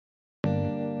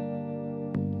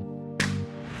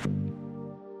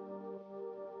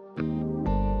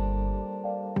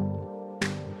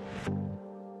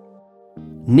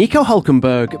Nico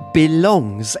Hulkenberg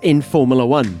belongs in Formula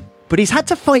One, but he's had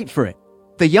to fight for it.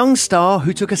 The young star,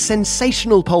 who took a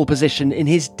sensational pole position in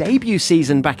his debut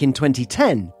season back in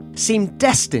 2010, seemed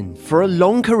destined for a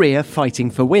long career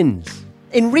fighting for wins.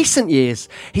 In recent years,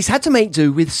 he's had to make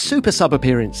do with super sub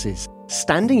appearances,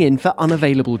 standing in for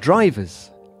unavailable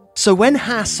drivers. So when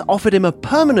Haas offered him a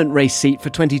permanent race seat for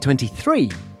 2023,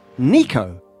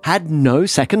 Nico had no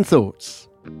second thoughts.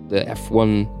 The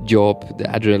F1 job, the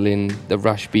adrenaline, the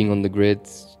rush being on the grid,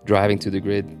 driving to the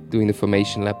grid, doing the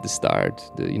formation lap, the start,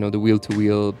 the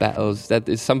wheel-to-wheel battles, that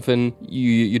is something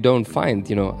you don't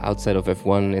find, outside of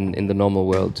F1 in the normal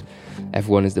world.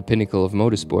 F1 is the pinnacle of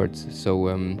motorsport,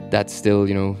 so that's still,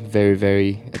 very,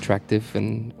 very attractive.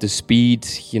 And the speed,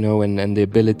 and the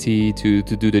ability to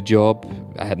do the job,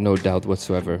 I had no doubt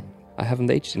whatsoever. I haven't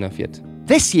aged enough yet.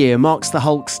 This year marks the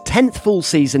Hulk's 10th full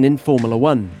season in Formula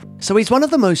One, so he's one of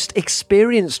the most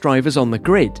experienced drivers on the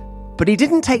grid. But he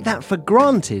didn't take that for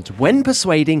granted when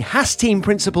persuading Haas team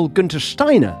principal Günther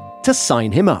Steiner to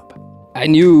sign him up. I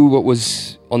knew what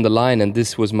was on the line, and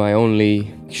this was my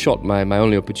only shot, my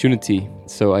only opportunity.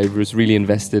 So I was really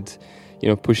invested,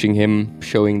 pushing him,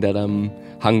 showing that I'm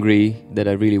hungry, that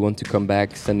I really want to come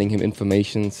back, sending him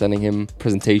information, sending him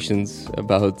presentations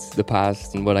about the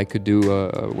past and what I could do,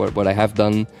 what I have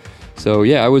done. So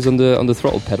yeah, I was on the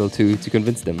throttle pedal to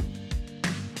convince them.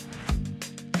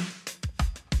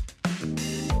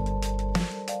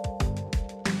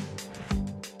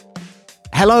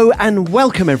 Hello and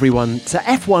welcome everyone to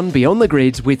F1 Beyond the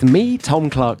Grid with me, Tom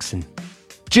Clarkson.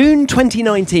 June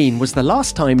 2019 was the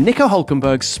last time Nico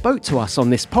Hulkenberg spoke to us on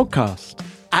this podcast.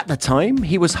 At the time,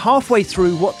 he was halfway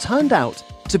through what turned out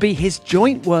to be his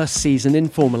joint worst season in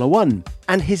Formula One,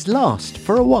 and his last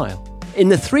for a while. In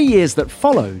the 3 years that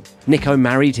followed, Nico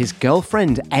married his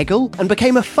girlfriend Egil and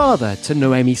became a father to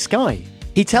Noemi Sky.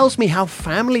 He tells me how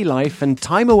family life and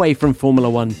time away from Formula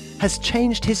One has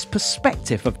changed his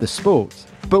perspective of the sport.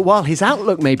 But while his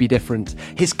outlook may be different,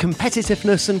 his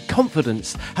competitiveness and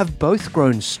confidence have both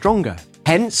grown stronger.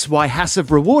 Hence why Haas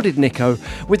have rewarded Nico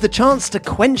with the chance to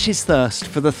quench his thirst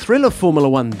for the thrill of Formula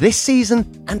One this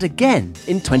season and again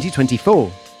in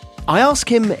 2024. I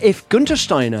ask him if Günther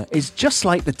Steiner is just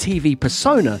like the TV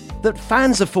persona that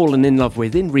fans have fallen in love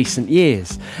with in recent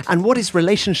years, and what his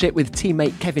relationship with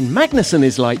teammate Kevin Magnussen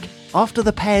is like after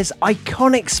the pair's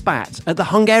iconic spat at the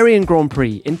Hungarian Grand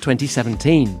Prix in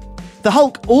 2017. The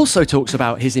Hulk also talks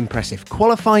about his impressive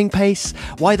qualifying pace,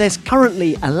 why there's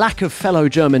currently a lack of fellow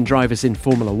German drivers in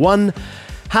Formula One,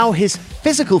 how his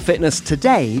physical fitness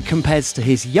today compares to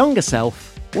his younger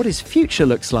self, what his future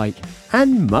looks like,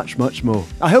 and much, much more.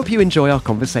 I hope you enjoy our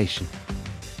conversation.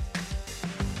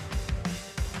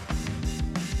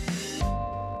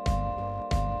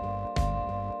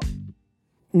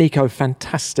 Nico,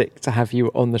 fantastic to have you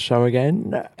on the show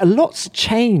again. A lot's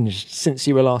changed since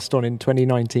you were last on in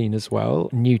 2019 as well.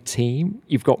 New team,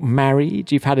 you've got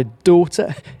married, you've had a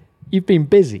daughter. You've been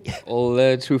busy. All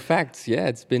true facts. Yeah,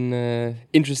 it's been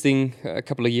interesting a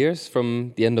couple of years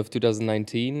from the end of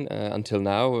 2019 until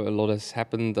now. A lot has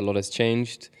happened, a lot has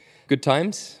changed. Good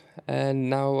times. And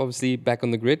now obviously back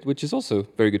on the grid, which is also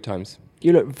very good times.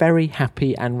 You look very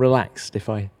happy and relaxed, if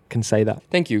I can say that.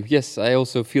 Thank you. Yes, I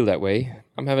also feel that way.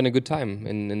 I'm having a good time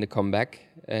in the comeback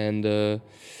and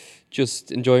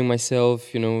just enjoying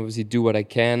myself, obviously do what I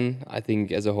can. I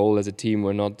think as a whole, as a team,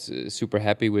 we're not super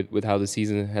happy with how the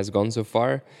season has gone so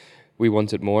far. We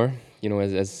wanted more,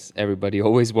 as everybody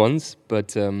always wants.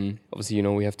 But obviously,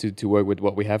 we have to work with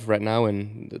what we have right now,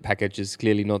 and the package is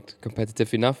clearly not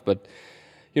competitive enough. But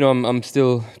I'm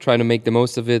still trying to make the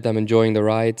most of it. I'm enjoying the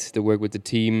ride, the work with the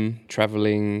team,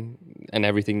 traveling, and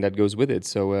everything that goes with it.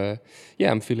 So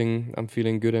I'm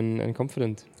feeling good and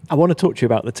confident. I want to talk to you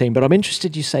about the team, but I'm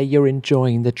interested you say you're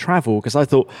enjoying the travel, because I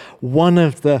thought one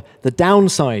of the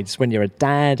downsides when you're a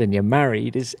dad and you're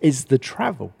married is the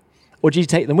travel. Or do you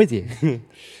take them with you?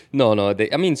 No.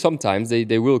 Sometimes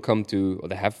they will come to, or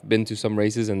they have been to some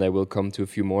races, and they will come to a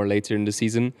few more later in the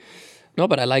season. No,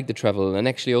 but I like the travel, and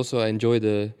actually also I enjoy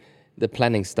the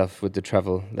planning stuff with the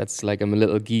travel. That's like, I'm a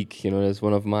little geek, that's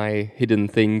one of my hidden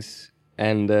things.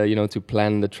 And, to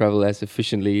plan the travel as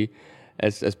efficiently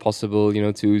as possible,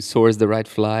 to source the right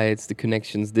flights, the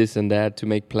connections, this and that, to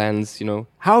make plans,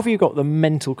 How have you got the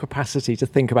mental capacity to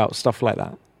think about stuff like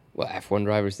that? Well, F1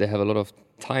 drivers, they have a lot of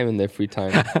time in their free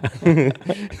time.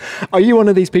 Are you one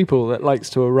of these people that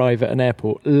likes to arrive at an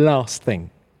airport last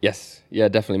thing? Yes, yeah,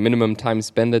 definitely. Minimum time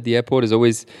spent at the airport is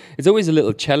always a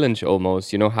little challenge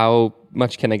almost. How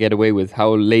much can I get away with?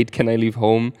 How late can I leave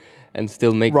home and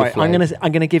still make the flight?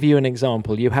 I'm gonna give you an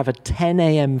example. You have a 10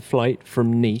 a.m. flight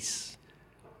from Nice.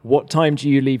 What time do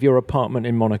you leave your apartment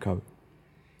in Monaco?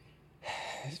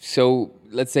 So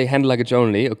let's say hand luggage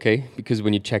only, okay? Because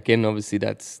when you check in, obviously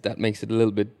that makes it a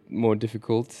little bit more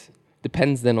difficult.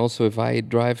 Depends then also if I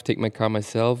drive, take my car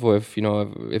myself, or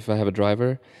if I have a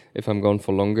driver, if I'm gone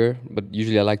for longer. But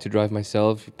usually I like to drive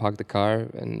myself, park the car,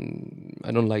 and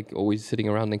I don't like always sitting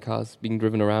around in cars, being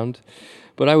driven around.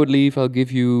 But I'll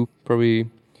give you probably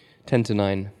 10 to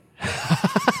 9.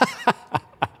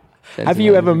 Have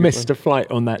you ever missed a flight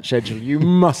on that schedule? You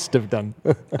must have done.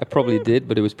 I probably did,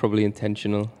 but it was probably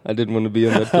intentional. I didn't want to be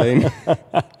on that plane.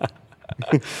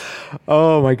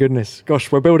 Oh my goodness.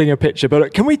 Gosh, we're building a picture.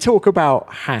 But can we talk about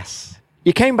Haas?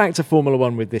 You came back to Formula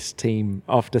One with this team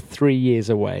after 3 years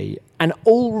away, and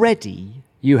already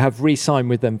you have re-signed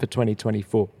with them for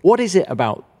 2024. What is it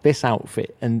about this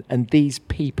outfit and these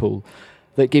people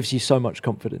that gives you so much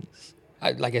confidence?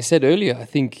 Like I said earlier, I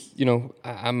think,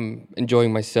 I'm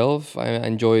enjoying myself. I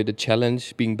enjoy the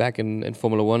challenge, being back in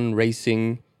Formula One,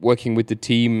 racing, working with the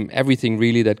team, everything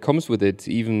really that comes with it.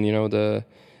 Even,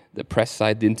 the press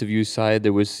side, the interview side,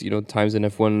 there was, times in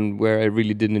F1 where I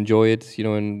really didn't enjoy it,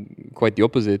 and quite the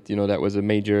opposite. That was a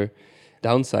major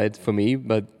downside for me,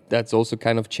 but that's also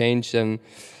kind of changed. And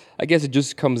I guess it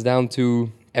just comes down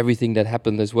to everything that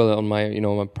happened as well on my,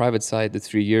 my private side, the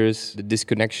 3 years, the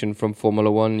disconnection from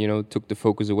Formula One, took the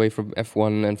focus away from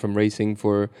F1 and from racing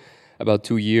for about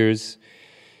 2 years.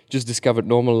 Just discovered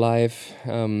normal life,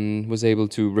 was able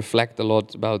to reflect a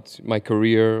lot about my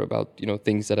career, about,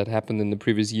 things that had happened in the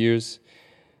previous years.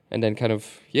 And then kind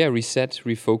of, reset,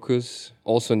 refocus.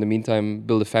 Also in the meantime,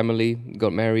 build a family,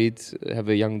 got married, have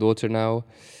a young daughter now,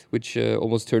 which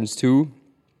almost turns 2.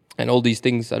 And all these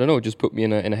things, I don't know, just put me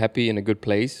in a happy, in a good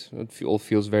place. It all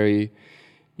feels very,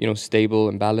 stable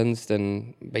and balanced.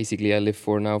 And basically I live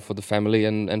for the family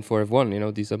and for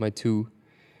F1. These are my two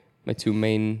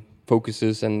main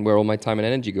focuses and where all my time and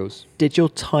energy goes. Did your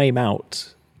time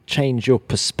out change your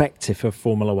perspective of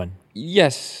Formula One?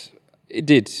 Yes, it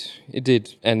did. It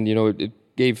did. And, it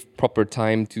gave proper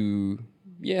time to,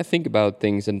 think about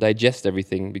things and digest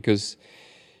everything, because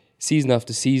season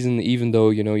after season, even though,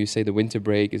 you say the winter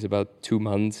break is about 2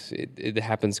 months, it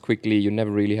happens quickly. You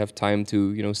never really have time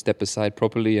to, step aside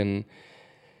properly and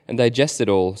digest it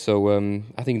all. So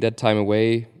I think that time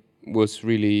away was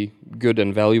really good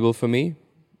and valuable for me.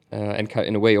 And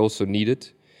in a way also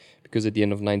needed, because at the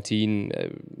end of 19,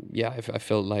 I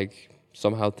felt like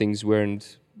somehow things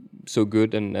weren't so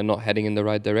good and not heading in the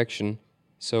right direction.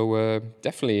 So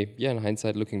definitely, in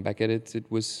hindsight, looking back at it, it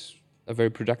was a very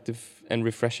productive and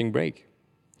refreshing break.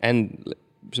 And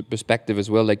perspective as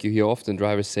well, like you hear often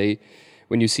drivers say,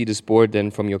 when you see the sport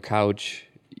then from your couch,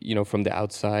 from the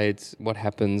outside, what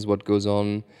happens, what goes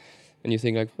on, and you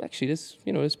think like, actually, this,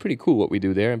 it's pretty cool what we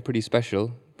do there and pretty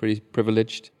special, pretty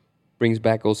privileged. Brings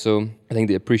back also, I think,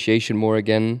 the appreciation more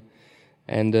again.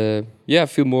 And I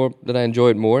feel more that I enjoy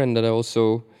it more and that I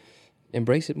also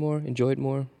embrace it more, enjoy it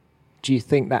more. Do you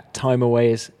think that time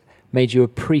away has made you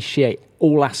appreciate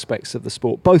all aspects of the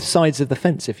sport, both sides of the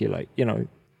fence, if you like?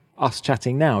 Us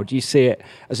chatting now, do you see it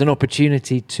as an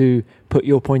opportunity to put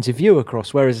your point of view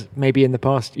across? Whereas maybe in the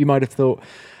past you might have thought,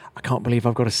 I can't believe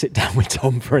I've got to sit down with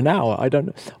Tom for an hour. I don't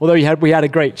know. Although we had a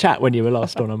great chat when you were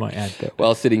last on, I might add. But.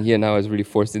 Well, sitting here now is really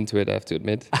forced into it, I have to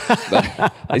admit.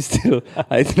 But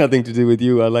it's nothing to do with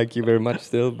you. I like you very much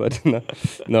still, but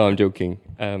no, I'm joking.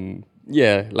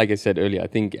 Like I said earlier, I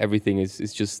think everything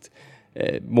is just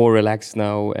more relaxed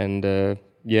now. And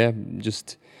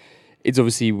it's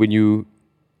obviously when you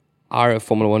are a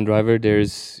Formula One driver,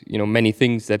 there's many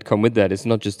things that come with that. It's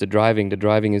not just the driving. The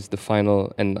driving is the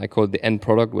final, and I call it the end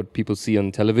product, what people see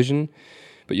on television.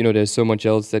 But there's so much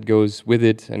else that goes with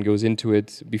it and goes into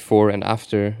it before and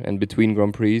after and between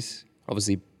Grand Prix.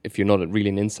 Obviously, if you're not really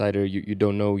an insider, you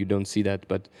don't know, you don't see that.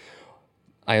 But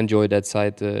I enjoy that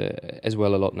side as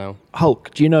well a lot now.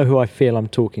 Hulk, do you know who I feel I'm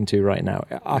talking to right now?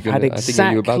 I've had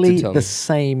exactly the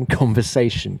same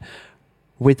conversation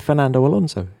with Fernando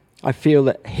Alonso. I feel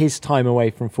that his time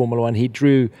away from Formula One, he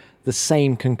drew the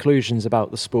same conclusions about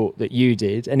the sport that you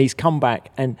did, and he's come back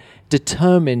and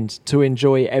determined to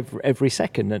enjoy every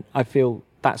second. And I feel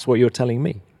that's what you're telling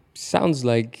me. Sounds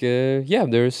like,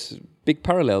 there's big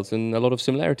parallels and a lot of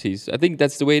similarities. I think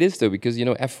that's the way it is, though, because,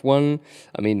 F1,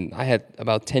 I had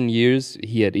about 10 years.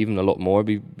 He had even a lot more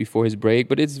before his break,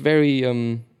 but it's very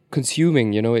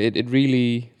consuming, it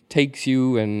really takes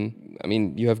you. And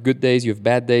you have good days, you have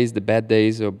bad days. The bad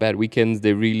days or bad weekends,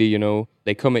 they really,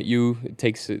 they come at you. It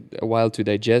takes a while to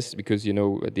digest because,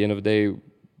 at the end of the day,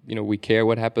 we care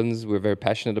what happens. We're very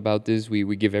passionate about this.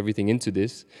 We give everything into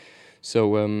this.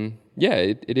 So,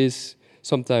 it is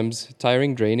sometimes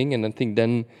tiring, draining. And I think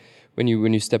then when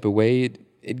you step away,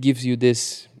 it gives you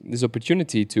this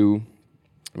opportunity to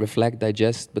reflect,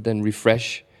 digest, but then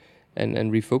refresh and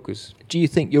refocus. Do you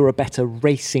think you're a better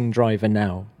racing driver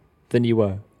now than you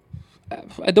were?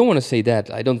 I don't want to say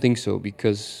that. I don't think so,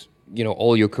 because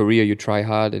all your career you try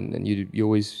hard and you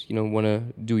always want to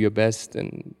do your best,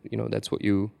 and that's what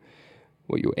you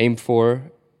aim for.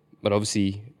 But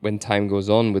obviously, when time goes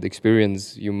on with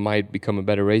experience, you might become a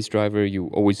better race driver. You're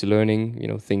always learning.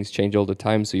 Things change all the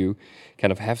time, so you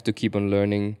kind of have to keep on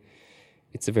learning.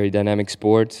 It's a very dynamic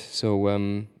sport, so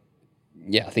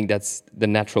I think that's the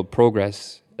natural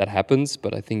progress that happens.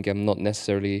 But I think I'm not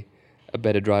necessarily a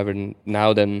better driver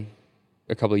now than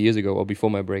a couple of years ago or before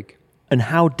my break. And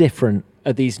how different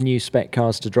are these new spec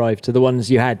cars to drive to the ones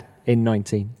you had in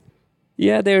 19?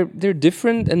 Yeah, they're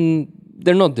different and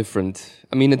they're not different.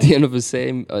 I mean, at the end of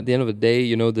the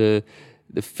day,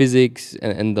 the physics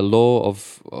and the law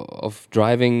of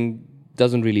driving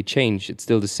doesn't really change. It's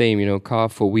still the same. Car,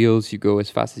 4 wheels, you go as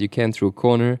fast as you can through a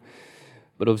corner.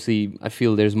 But obviously, I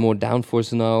feel there's more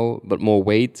downforce now, but more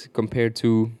weight compared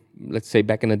to, let's say,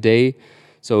 back in the day.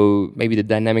 So maybe the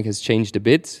dynamic has changed a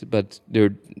bit, but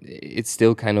it's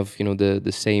still kind of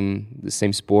the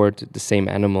same sport, the same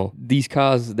animal. These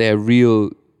cars, they're real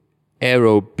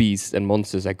aero beasts and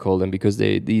monsters, I call them, because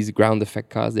these ground effect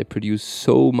cars, they produce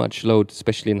so much load,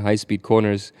 especially in high speed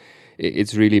corners.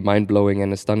 It's really mind blowing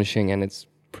and astonishing, and it's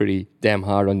pretty damn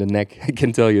hard on the neck. I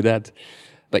can tell you that.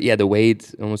 But yeah, the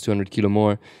weight, almost 200 kilo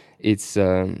more, it's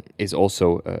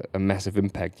also a massive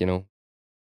impact.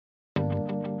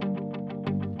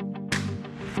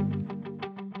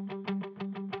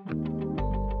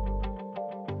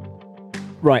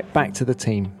 Right, back to the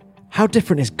team. How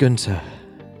different is Günther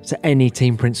to any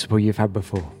team principal you've had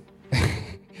before?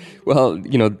 Well,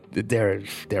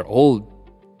 they're all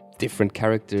different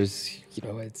characters.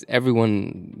 It's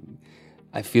everyone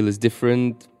I feel is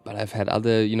different, but I've had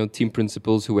other, team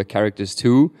principals who were characters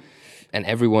too. And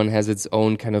everyone has its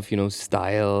own kind of,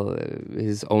 style,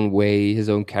 his own way, his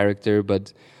own character.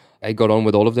 But I got on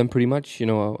with all of them pretty much.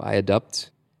 I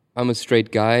adapt. I'm a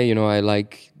straight guy. I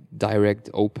like direct,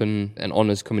 open and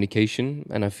honest communication,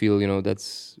 and I feel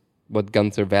that's what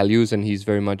Günther values, and he's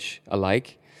very much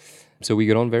alike. So we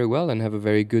get on very well and have a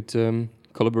very good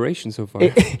collaboration so far.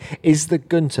 Is the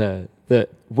Günther that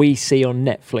we see on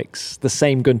Netflix the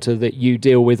same Günther that you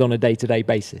deal with on a day-to-day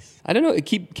basis? I don't know.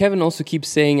 Kevin also keeps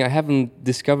saying I haven't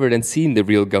discovered and seen the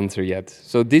real Günther yet.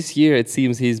 So this year it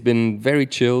seems he's been very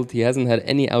chilled. He hasn't had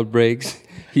any outbreaks.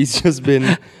 He's just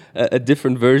been a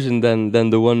different version than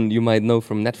the one you might know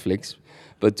from Netflix.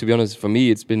 But to be honest, for me,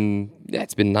 it's been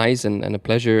nice and a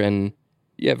pleasure, and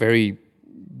very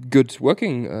good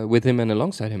working with him and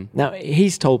alongside him. Now,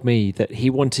 he's told me that he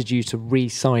wanted you to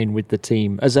re-sign with the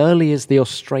team as early as the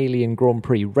Australian Grand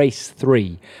Prix, race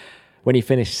 3, when he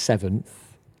finished 7th.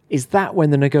 Is that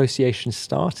when the negotiations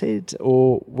started,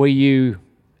 or were you,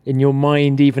 in your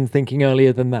mind, even thinking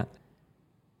earlier than that?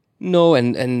 No,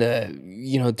 and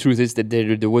truth is that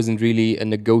there wasn't really a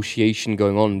negotiation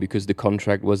going on, because the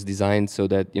contract was designed so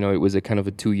that, it was a kind of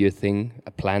a 2-year thing,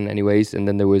 a plan anyways, and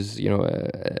then there was,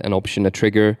 an option, a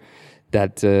trigger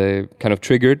that kind of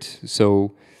triggered.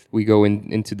 So we go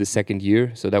into the second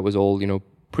year. So that was all,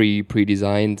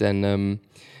 pre-designed and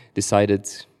decided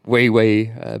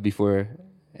way before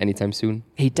anytime soon.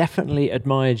 He definitely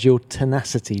admired your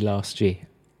tenacity last year.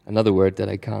 Another word that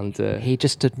I can't... He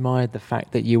just admired the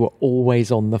fact that you were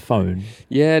always on the phone.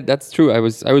 Yeah, that's true. I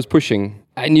was pushing.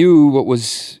 I knew what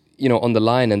was, on the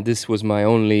line, and this was my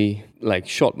only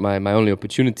shot, my only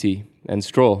opportunity and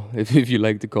straw, if you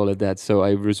like to call it that. So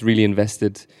I was really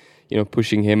invested,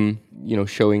 pushing him,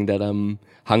 showing that I'm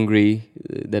hungry,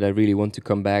 that I really want to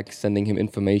come back, sending him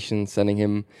information, sending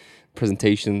him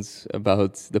presentations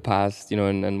about the past,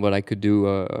 and what I could do,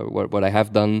 what I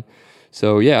have done.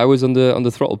 So I was on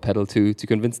the throttle pedal to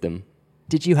convince them.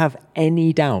 Did you have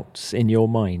any doubts in your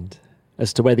mind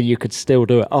as to whether you could still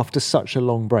do it after such a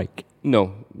long break?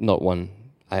 No, not one.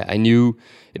 I knew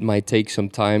it might take some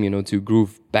time, to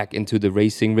groove back into the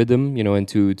racing rhythm, and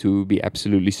to be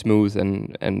absolutely smooth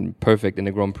and perfect in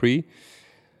the Grand Prix.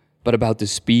 But about the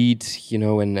speed,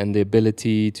 and the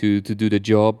ability to do the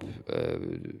job,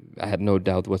 I had no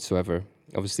doubt whatsoever.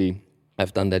 Obviously,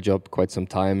 I've done that job quite some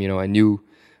time. I knew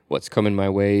what's coming my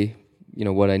way,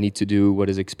 what I need to do, what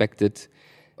is expected.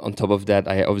 On top of that,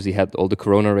 I obviously had all the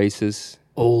Corona races.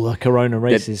 All the Corona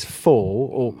races, 4?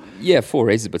 Or? Yeah, 4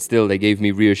 races, but still they gave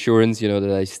me reassurance,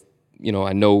 that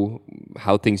I know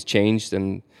how things changed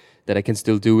and that I can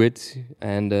still do it.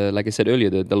 And like I said earlier,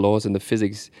 the laws and the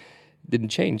physics didn't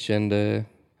change, and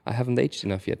I haven't aged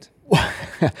enough yet.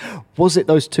 Was it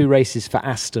those 2 races for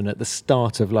Aston at the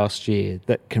start of last year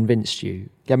that convinced you?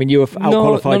 I mean, you were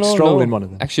out-qualified Stroll in one of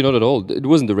them. Actually, not at all. It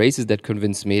wasn't the races that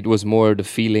convinced me. It was more the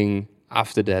feeling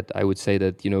after that, I would say,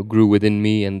 that, grew within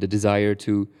me, and the desire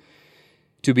to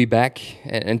be back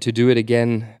and to do it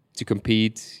again, to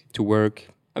compete, to work.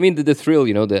 I mean, the thrill,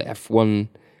 the F1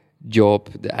 job,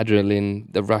 the adrenaline,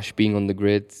 the rush being on the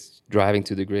grid, driving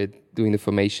to the grid, doing the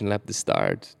formation lap, the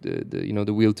start,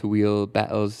 the wheel-to-wheel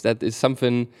battles. That is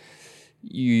something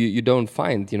you don't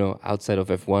find, outside of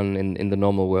F1 in the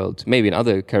normal world. Maybe in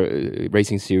other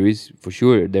racing series, for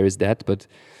sure, there is that, but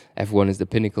F1 is the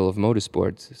pinnacle of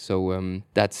motorsport. So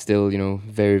that's still,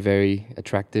 very, very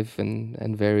attractive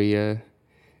and very,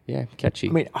 catchy.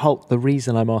 I mean, Hulk, the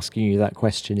reason I'm asking you that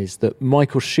question is that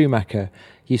Michael Schumacher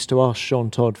used to ask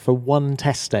Jean Todt for one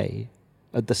test day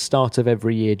at the start of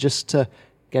every year just to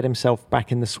get himself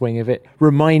back in the swing of it,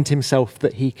 remind himself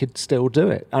that he could still do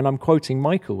it. And I'm quoting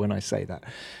Michael when I say that.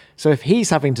 So if he's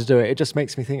having to do it, it just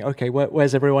makes me think, okay,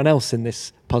 where's everyone else in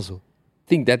this puzzle? I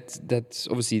think that's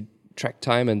obviously track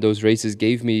time, and those races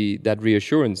gave me that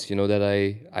reassurance,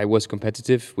 that I was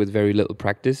competitive with very little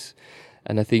practice.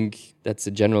 And I think that's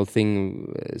a general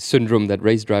thing, syndrome that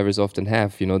race drivers often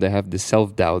have. They have this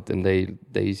self-doubt, and they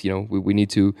we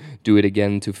need to do it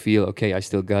again to feel, okay, I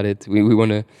still got it. We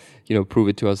want to, prove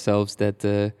it to ourselves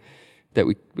that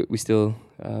we still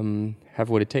have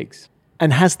what it takes.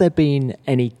 And has there been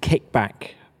any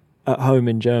kickback at home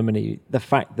in Germany, the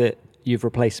fact that you've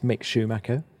replaced Mick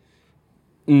Schumacher?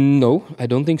 No, I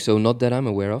don't think so. Not that I'm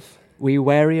aware of. Were you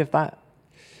wary of that?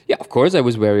 Yeah, of course I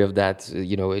was wary of that.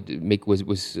 Mick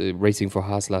was racing for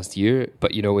Haas last year,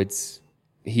 but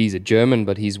he's a German,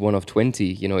 but he's one of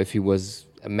 20. If he was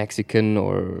a Mexican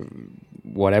or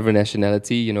whatever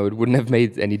nationality, it wouldn't have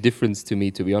made any difference to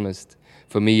me, to be honest.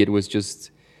 For me, it was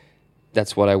just,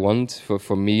 that's what I want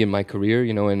for me and my career.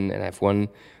 In F1,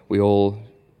 we all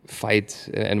fight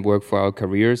and work for our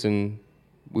careers, and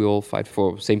we all fight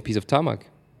for the same piece of tarmac.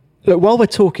 Look, while we're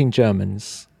talking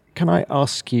Germans, can I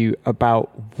ask you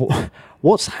about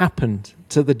what's happened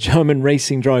to the German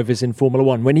racing drivers in Formula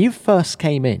One? When you first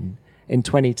came in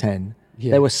 2010,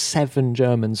 there were 7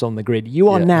 Germans on the grid. You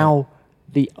are now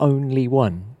the only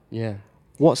one. Yeah.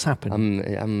 What's happened?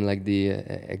 I'm like the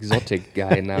exotic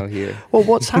guy now here. Well,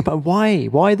 what's happened?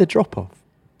 Why the drop-off?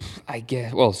 I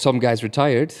guess, some guys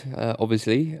retired,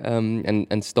 obviously,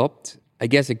 and stopped. I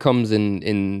guess it comes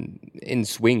in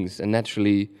swings, and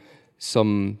naturally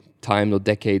some time or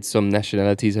decades, some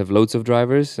nationalities have loads of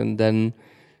drivers, and then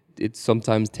it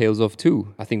sometimes tails off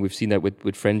too. I think we've seen that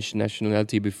with French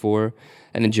nationality before.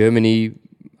 And in Germany,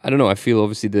 I don't know, I feel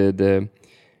obviously the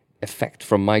effect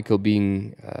from Michael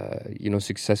being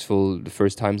successful the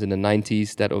first times in the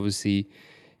 90s, that obviously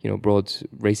brought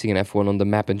racing in F1 on the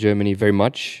map in Germany very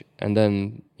much. And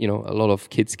then a lot of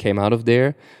kids came out of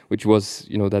there, which was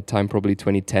that time probably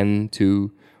 2010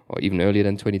 or even earlier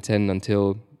than 2010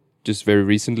 until just very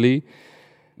recently.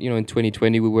 In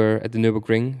 2020 we were at the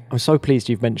Nürburgring. I'm so pleased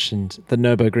you've mentioned the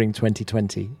Nürburgring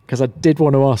 2020, because I did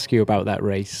want to ask you about that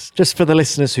race. Just for the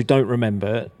listeners who don't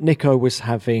remember, Nico was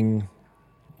having,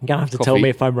 you're going to have to tell me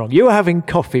if I'm wrong. You were having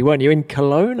coffee, weren't you, in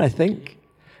Cologne, I think,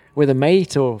 with a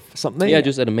mate or something? Yeah,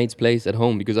 just at a mate's place at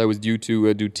home, because I was due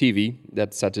to do TV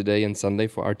that Saturday and Sunday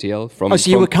for RTL.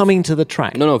 So you were coming to the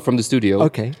track? No, from the studio.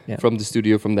 Okay. Yeah. From the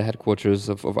studio, from the headquarters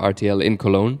of RTL in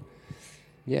Cologne.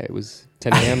 Yeah, it was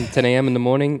 10 a.m. in the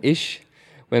morning-ish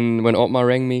when Otmar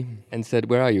rang me and said,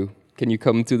 "Where are you? Can you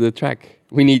come to the track?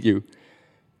 We need you."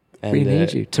 And, we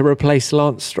need you to replace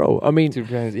Lance Stroll. I mean,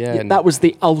 that was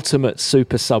the ultimate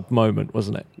super sub moment,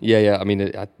 wasn't it? Yeah. I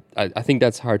mean, I think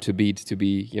that's hard to beat, to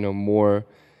be, more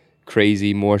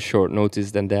crazy, more short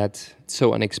notice than that.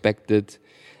 So unexpected.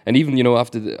 And even,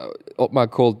 after Otmar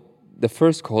called the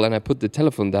first call and I put the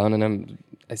telephone down and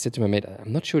I said to my mate,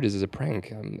 "I'm not sure this is a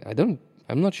prank.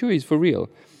 I'm not sure he's for real."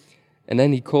 And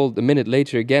then he called a minute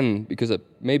later again, because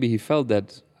maybe he felt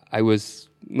that I was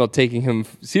not taking him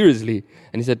seriously.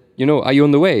 And he said, "Are you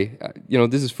on the way?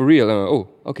 This is for real." And I went, "Oh,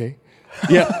 okay.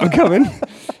 Yeah, I'm coming."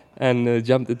 And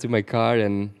jumped into my car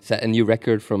and set a new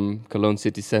record from Cologne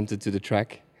city center to the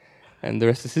track. And the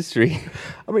rest is history.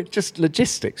 I mean, just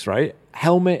logistics, right?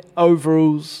 Helmet,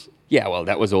 overalls. Yeah, well,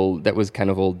 that was kind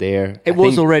of all there. It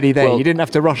was already there. You didn't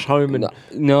have to rush home.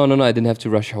 No, I didn't have to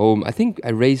rush home. I think I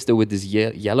raced with this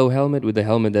yellow helmet, with the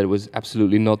helmet that was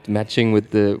absolutely not matching with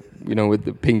the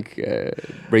pink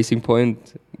Racing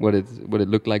Point, what it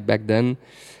looked like back then.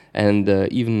 And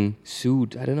even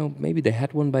suit, I don't know, maybe they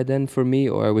had one by then for me,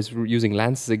 or I was using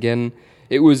Lances again.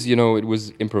 It was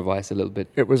improvised a little bit.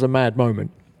 It was a mad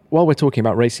moment. while we're talking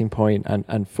about Racing Point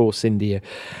and Force India,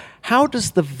 how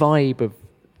does the vibe of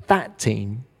that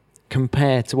team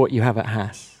compare to what you have at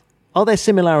Haas? Are there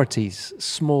similarities,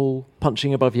 small,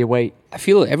 punching above your weight? I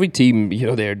feel every team,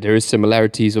 there is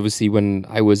similarities. Obviously, when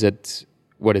I was at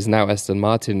what is now Aston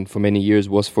Martin for many years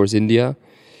was Force India,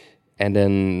 and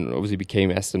then obviously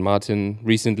became Aston Martin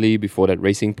recently, before that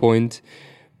Racing Point.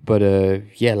 But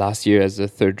last year as a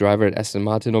third driver at Aston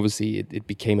Martin, obviously it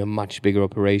became a much bigger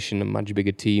operation, a much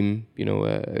bigger team,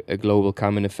 a global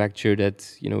car manufacturer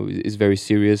that, is very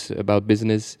serious about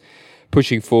business,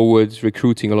 pushing forward,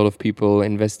 recruiting a lot of people,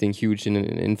 investing huge in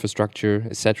infrastructure,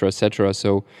 etc., etc.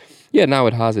 So, now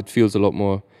at Haas it feels a lot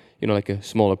more, like a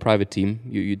smaller private team.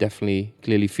 You definitely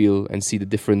clearly feel and see the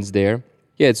difference there.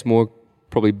 Yeah, it's more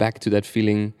probably back to that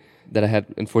feeling that I had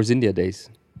in Force India days.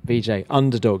 VJ,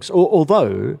 underdogs.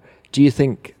 Although, do you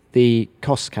think the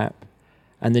cost cap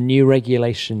and the new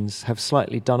regulations have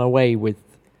slightly done away with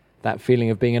that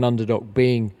feeling of being an underdog,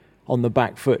 being on the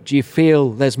back foot? Do you feel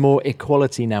there's more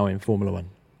equality now in Formula One?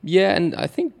 Yeah, and I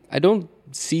think I don't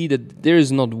see that there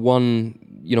is not one,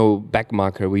 back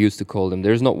marker, we used to call them.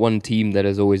 There's not one team that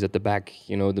is always at the back.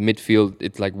 The midfield,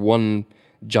 it's like one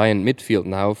giant midfield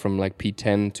now from like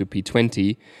P10 to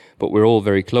P20, but we're all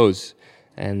very close.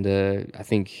 And I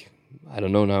think, I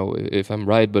don't know now if I'm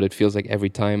right, but it feels like every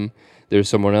time there's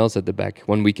someone else at the back.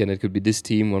 One weekend it could be this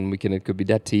team, one weekend it could be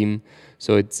that team.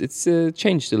 So it's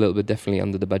changed a little bit, definitely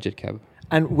under the budget cap.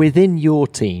 And within your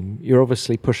team, you're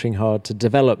obviously pushing hard to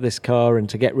develop this car and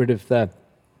to get rid of the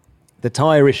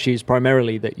tyre issues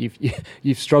primarily that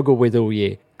you've struggled with all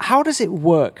year. How does it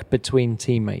work between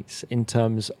teammates in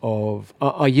terms of,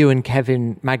 are you and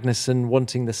Kevin Magnussen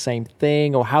wanting the same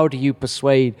thing, or how do you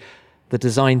persuade the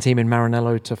design team in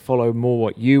Maranello to follow more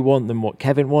what you want than what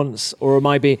Kevin wants? Or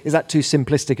is that too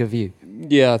simplistic a view?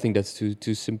 Yeah, I think that's too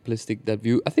simplistic, that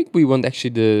view. I think we want actually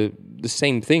the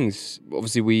same things.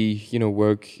 Obviously, we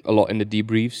work a lot in the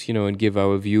debriefs, and give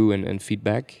our view and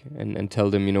feedback and tell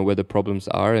them, where the problems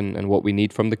are and what we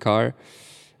need from the car.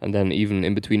 And then even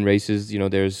in between races,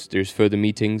 there's further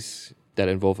meetings that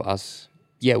involve us.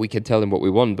 Yeah, we can tell them what we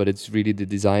want, but it's really the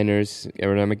designers,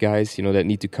 aerodynamic guys, that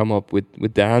need to come up with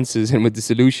the answers and with the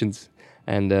solutions.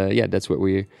 And that's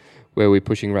where we're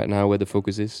pushing right now, where the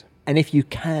focus is. And if you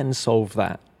can solve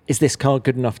that, is this car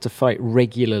good enough to fight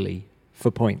regularly for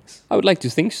points? I would like to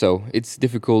think so. It's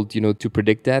difficult, to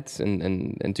predict that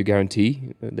and to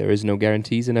guarantee. There is no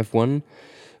guarantees in F1.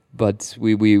 But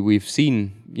we've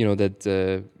seen,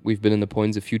 that we've been in the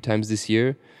points a few times this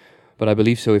year. But I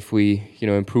believe so if we,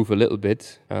 improve a little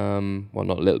bit, well,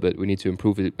 not a little bit, we need to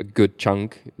improve a good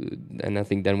chunk. And I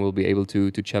think then we'll be able to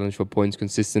challenge for points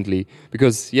consistently.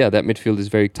 Because, that midfield is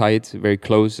very tight, very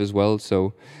close as well.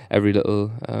 So every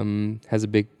little has a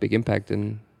big impact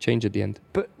and change at the end.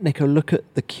 But, Nico, look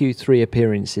at the Q3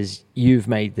 appearances you've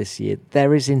made this year.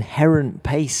 There is inherent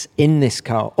pace in this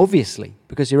car, obviously,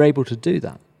 because you're able to do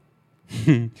that.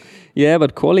 Yeah,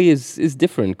 but quali is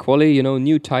different. Quali,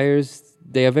 new tires,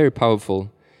 they are very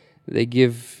powerful. They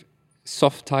give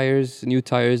soft tires, new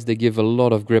tires, they give a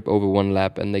lot of grip over one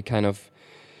lap, and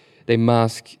they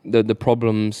mask the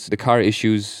problems, the car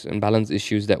issues and balance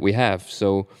issues that we have.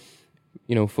 So,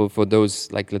 for those,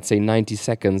 like, let's say 90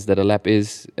 seconds that a lap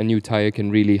is, a new tire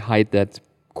can really hide that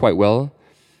quite well.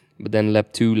 But then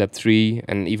lap 2, lap 3,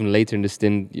 and even later in the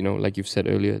stint, like you've said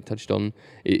earlier, touched on,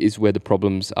 is where the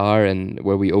problems are and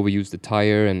where we overuse the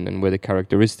tire and where the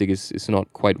characteristic is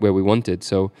not quite where we want it.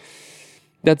 So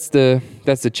that's the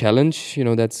challenge.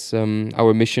 That's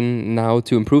our mission now,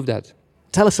 to improve that.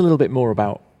 Tell us a little bit more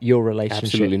about your relationship.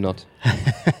 Absolutely not.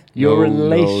 Your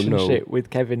relationship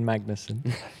with Kevin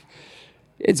Magnussen.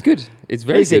 It's good. It's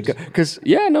very good. Because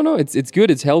it's good.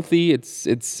 It's healthy.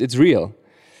 It's real.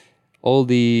 All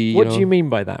the what do you mean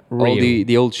by that? Real? All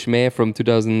the old schmäh from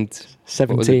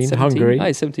 2017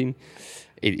 Hungary. 17.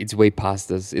 It's way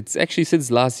past us. It's actually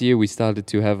since last year we started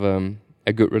to have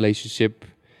a good relationship.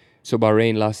 So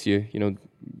Bahrain last year,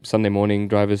 Sunday morning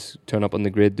drivers turn up on the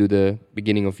grid, do the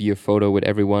beginning of year photo with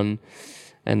everyone,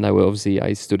 and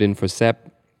I stood in for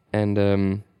Sepp, and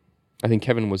I think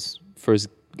Kevin was first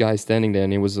guy standing there,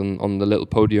 and he was on the little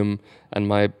podium, and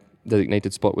my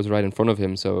designated spot was right in front of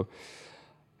him. So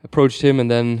approached him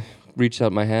and then reached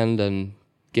out my hand and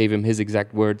gave him his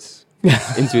exact words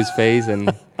into his face,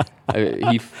 and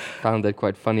he found that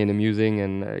quite funny and amusing,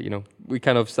 and we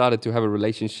kind of started to have a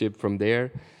relationship from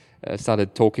there,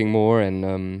 started talking more, and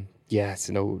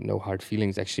no hard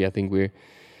feelings. Actually, I think we're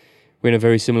in a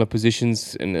very similar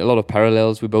positions and a lot of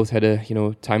parallels. We both had a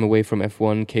time away from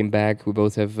F1, came back. We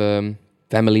both have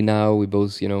family now. We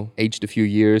both aged a few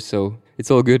years, so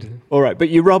it's all good. All right, but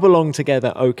you rub along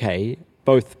together, okay.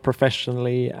 both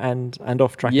professionally and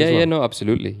off track as well? Yeah, no,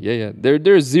 absolutely. Yeah.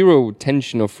 There's zero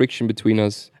tension or friction between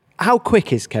us. How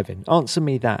quick is Kevin? Answer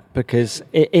me that, because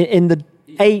in the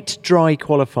 8 dry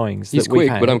qualifyings He's that we've quick,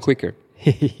 had, but I'm quicker.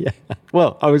 yeah.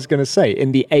 Well, I was going to say,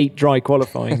 in the 8 dry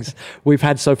qualifyings we've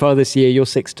had so far this year, you're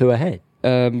 6-2 ahead.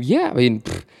 Yeah, I mean,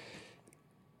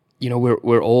 we're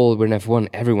in F1.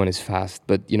 Everyone is fast,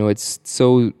 but it's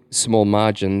so small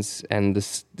margins, and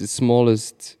the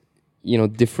smallest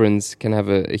difference can have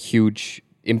a huge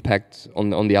impact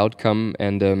on the outcome.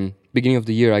 And beginning of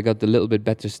the year, I got a little bit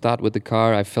better start with the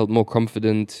car. I felt more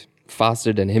confident,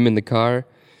 faster than him in the car.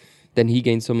 Then he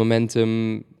gained some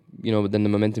momentum, but then the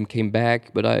momentum came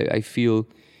back. But I feel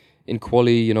in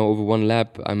quali, over one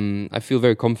lap, I feel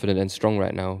very confident and strong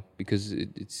right now, because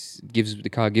the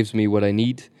car gives me what I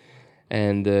need,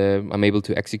 and I'm able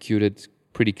to execute it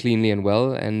pretty cleanly and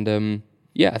well. And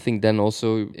I think then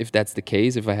also, if that's the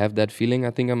case, if I have that feeling,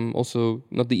 I think I'm also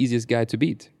not the easiest guy to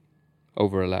beat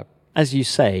over a lap. As you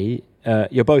say,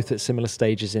 you're both at similar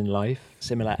stages in life,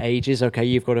 similar ages. Okay,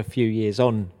 you've got a few years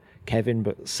on Kevin,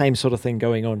 but same sort of thing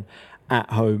going on at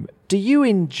home. Do you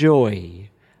enjoy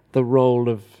the role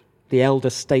of the elder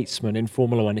statesman in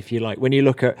Formula One, if you like? When you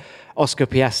look at Oscar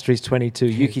Piastri's 22,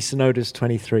 Yuki Tsunoda's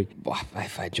 23.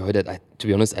 If I enjoyed it, to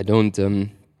be honest, I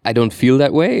don't feel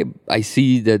that way. I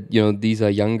see that these are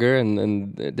younger,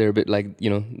 and they're a bit like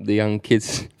the young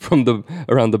kids from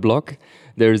around the block.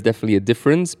 There is definitely a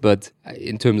difference, but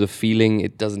in terms of feeling,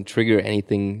 it doesn't trigger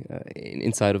anything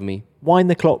inside of me. Wind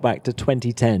the clock back to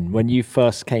 2010 when you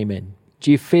first came in. Do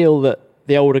you feel that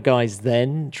the older guys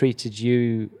then treated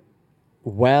you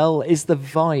well? Is the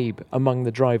vibe among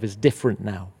the drivers different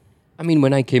now? I mean,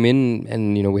 when I came in,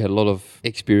 and we had a lot of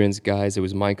experienced guys. There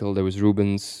was Michael, there was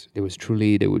Rubens, there was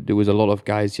Trulli, there was a lot of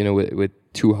guys, with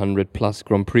 200 plus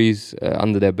Grand Prix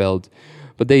under their belt.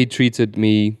 But they treated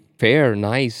me fair,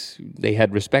 nice. They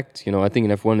had respect. I think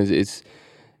in F1 is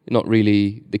not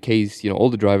really the case.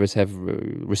 All the drivers have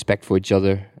respect for each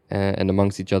other and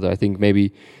amongst each other. I think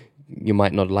maybe you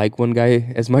might not like one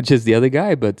guy as much as the other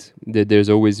guy, but there's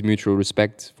always mutual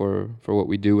respect for what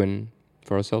we do and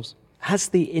for ourselves. Has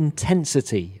the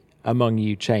intensity among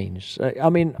you changed? I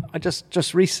mean, I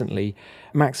just recently,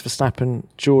 Max Verstappen,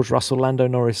 George Russell, Lando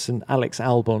Norris and Alex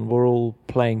Albon were all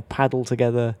playing paddle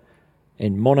together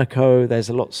in Monaco.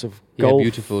 There's lots of golf. Yeah,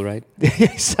 beautiful, right?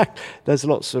 Exactly. There's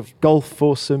lots of golf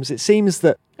foursomes. It seems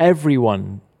that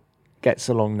everyone gets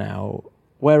along now,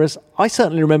 whereas I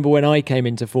certainly remember when I came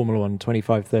into Formula One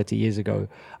 25, 30 years ago,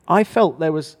 I felt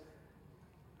there was,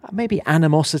 maybe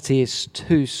animosity is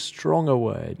too strong a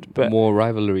word, but more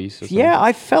rivalries or something. Yeah,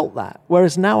 I felt that.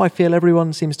 Whereas now I feel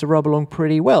everyone seems to rub along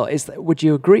pretty well. Would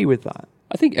you agree with that?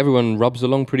 I think everyone rubs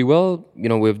along pretty well,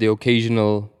 with the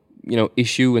occasional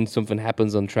issue when something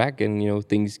happens on track, and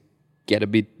things get a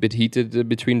bit heated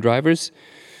between drivers.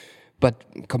 But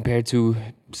compared to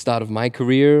start of my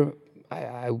career,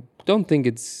 I don't think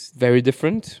it's very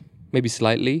different. Maybe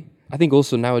slightly. I think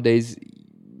also nowadays,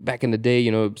 back in the day,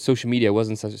 social media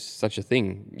wasn't such a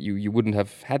thing. You wouldn't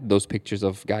have had those pictures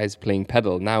of guys playing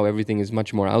paddle. Now everything is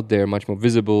much more out there, much more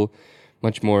visible,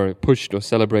 much more pushed or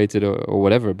celebrated or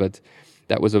whatever. But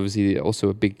that was obviously also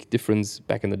a big difference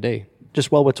back in the day. Just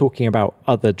while we're talking about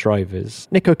other drivers,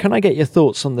 Nico, can I get your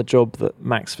thoughts on the job that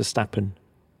Max Verstappen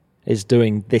is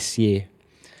doing this year?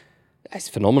 It's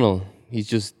phenomenal. He's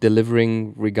just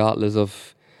delivering regardless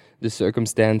of the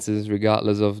circumstances,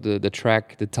 regardless of the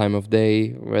track, the time of day,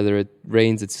 whether it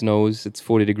rains, it snows, it's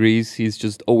 40 degrees, he's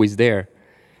just always there.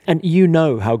 And you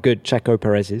know how good Checo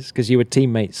Perez is, because you were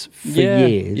teammates for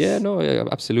years. Yeah, no,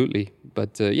 absolutely.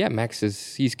 But Max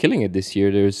he's killing it this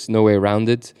year. There's no way around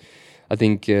it. I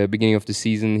think beginning of the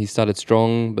season he started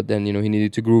strong, but then he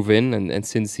needed to groove in, and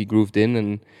since he grooved in,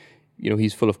 and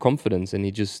he's full of confidence, and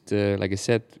he just like I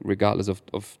said, regardless of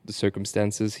the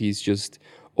circumstances, he's just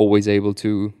always able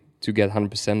to get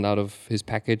 100% out of his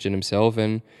package and himself,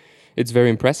 and it's very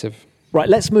impressive. Right,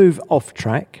 let's move off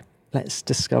track. Let's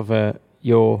discover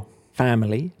your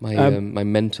family. My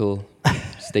mental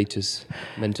status,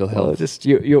 mental health. Well, just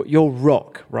your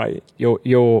rock, right?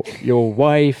 Your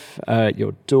wife,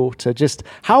 your daughter. Just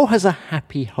how has a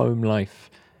happy home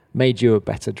life made you a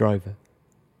better driver,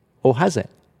 or has it?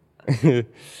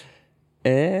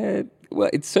 Well,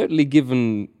 it's certainly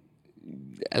given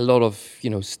a lot of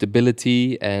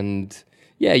stability, and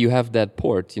you have that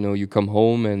port. You come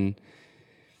home and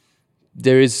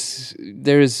there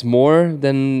is more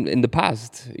than in the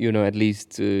past. At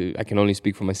least I can only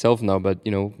speak for myself now. But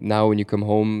now when you come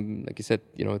home, like I said,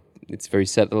 it's very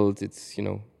settled. It's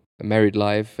a married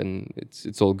life, and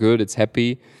it's all good. It's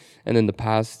happy. And in the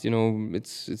past,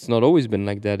 it's not always been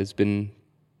like that. It's been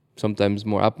sometimes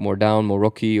more up, more down, more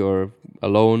rocky or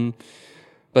alone.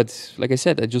 But like I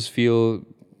said, I just feel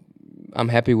I'm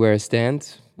happy where I stand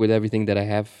with everything that I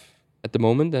have at the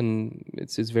moment, and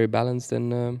it's very balanced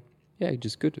and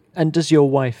just good. And does your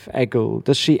wife, Egil,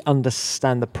 does she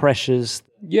understand the pressures?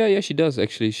 Yeah, she does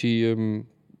actually. She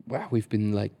we've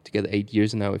been like together 8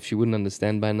 years now. If she wouldn't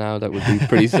understand by now, that would be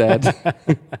pretty sad.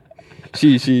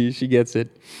 She gets it.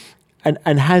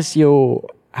 And has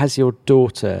your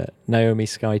daughter Naomi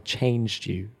Sky changed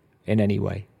you in any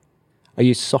way? Are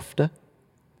you softer?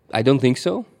 I don't think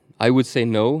so. I would say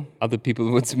no. Other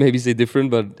people would maybe say different,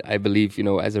 but I believe,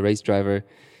 as a race driver,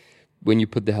 when you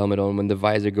put the helmet on, when the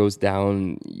visor goes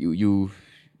down, you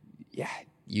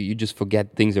just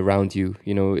forget things around you.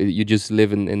 You just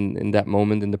live in that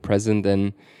moment, in the present,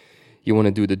 and you want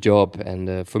to do the job.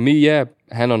 And for me,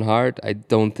 hand on heart, I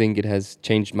don't think it has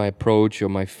changed my approach or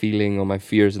my feeling or my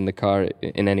fears in the car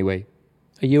in any way.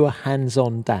 Are you a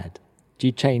hands-on dad? Do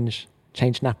you change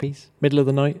nappies middle of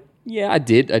the night? Yeah, I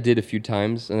did a few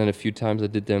times, and then a few times I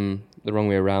did them the wrong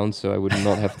way around, so I would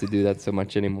not have to do that so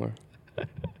much anymore.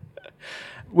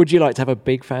 Would you like to have a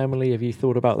big family? Have you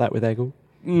thought about that with Egil?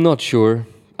 Not sure.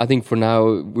 I think for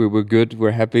now we're good.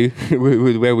 We're happy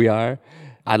with where we are.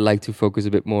 I'd like to focus a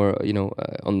bit more,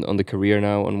 on the career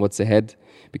now, on what's ahead,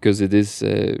 because it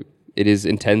is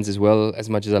intense as well. As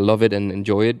much as I love it and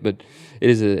enjoy it, but it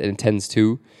is intense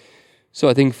too. So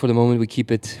I think for the moment we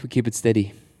keep it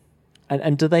steady.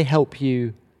 And do they help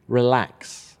you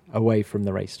relax away from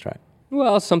the racetrack?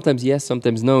 Well, sometimes yes,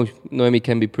 sometimes no. Noemi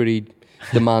can be pretty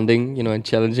demanding, and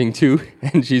challenging too,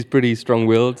 and she's pretty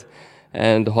strong-willed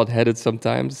and hot-headed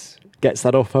sometimes. Gets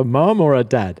that off her mom or her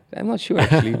dad? I'm not sure,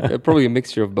 actually. Probably a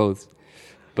mixture of both.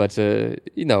 But, the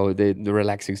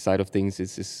relaxing side of things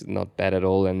is not bad at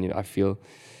all. And I feel,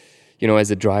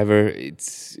 as a driver,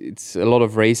 it's a lot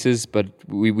of races, but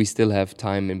we still have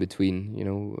time in between.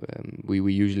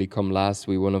 We usually come last.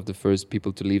 We're one of the first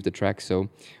people to leave the track, so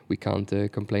we can't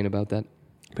complain about that.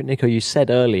 But Nico, you said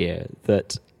earlier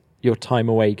that your time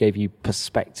away gave you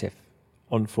perspective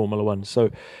on Formula One.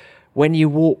 So when you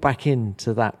walk back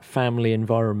into that family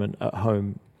environment at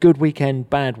home, good weekend,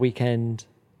 bad weekend,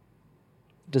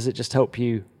 does it just help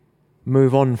you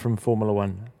move on from Formula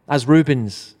One? As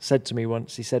Rubens said to me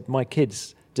once, he said, my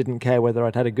kids didn't care whether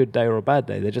I'd had a good day or a bad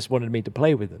day. They just wanted me to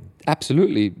play with them.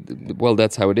 Absolutely. Well,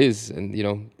 that's how it is. And,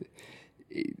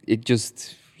 it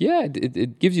just,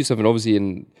 it gives you something, obviously,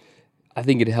 and I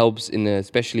think it helps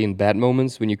especially in bad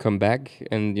moments when you come back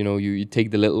and, you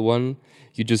take the little one.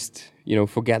 You just,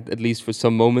 forget at least for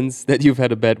some moments that you've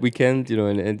had a bad weekend,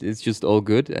 and it's just all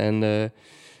good. And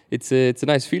it's a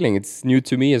nice feeling. It's new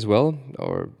to me as well,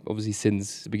 or obviously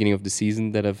since the beginning of the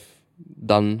season that I've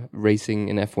done racing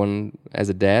in F1 as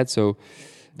a dad. So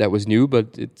that was new,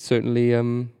 but it's certainly a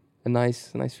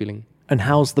nice feeling. And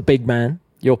how's the big man,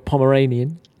 your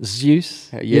Pomeranian,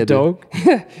 Zeus, your dog?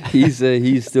 He's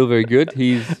still very good.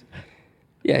 He's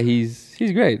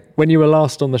great. When you were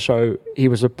last on the show, he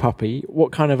was a puppy.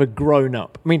 What kind of a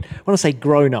grown-up? I mean, when I say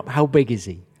grown-up, how big is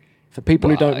he? For people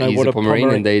who don't know what a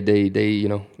Pomeranian,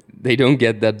 they don't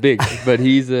get that big. But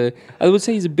I would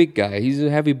say he's a big guy. He's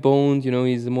a heavy boned,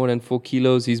 he's more than 4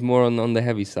 kilos. He's more on the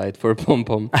heavy side for a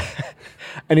pom-pom.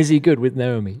 And is he good with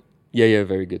Naomi? Yeah,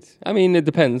 very good. I mean, it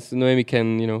depends. Noemi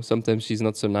can, sometimes she's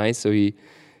not so nice, so he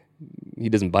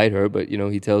doesn't bite her, but,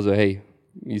 he tells her, hey,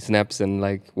 he snaps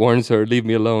and warns her, leave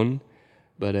me alone.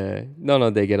 But no,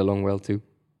 they get along well too.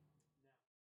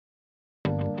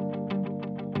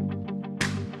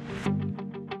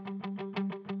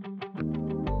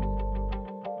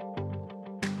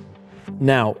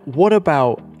 Now, what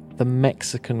about the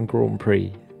Mexican Grand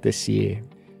Prix this year?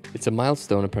 It's a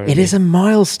milestone, apparently. It is a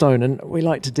milestone, and we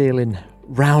like to deal in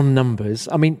round numbers.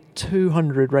 I mean,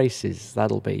 200 races,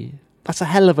 that'll be. That's a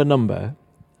hell of a number.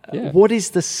 Yeah. What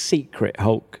is the secret,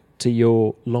 Hulk, to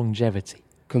your longevity?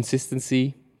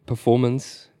 Consistency,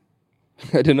 performance.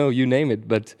 I don't know, you name it.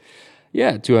 But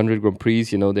 200 Grand Prix,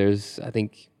 there's, I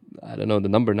don't know the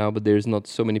number now, but there's not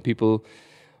so many people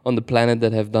on the planet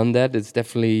that have done that. It's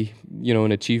definitely,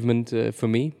 an achievement for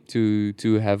me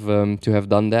to have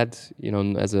done that,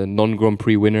 as a non-Grand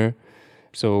Prix winner.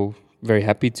 So very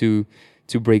happy to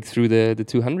break through the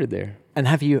 200 there. And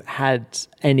have you had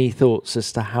any thoughts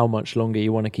as to how much longer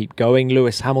you want to keep going?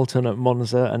 Lewis Hamilton at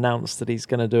Monza announced that he's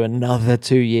going to do another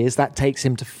 2 years. That takes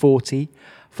him to 40.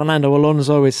 Fernando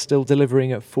Alonso is still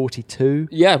delivering at 42.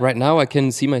 Yeah, right now I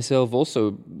can see myself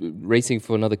also racing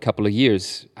for another couple of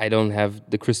years. I don't have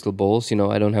the crystal balls,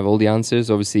 I don't have all the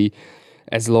answers. Obviously,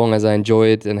 as long as I enjoy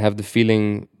it and have the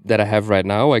feeling that I have right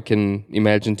now, I can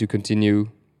imagine to continue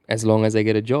as long as I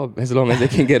get a job, as long as I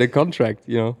can get a contract.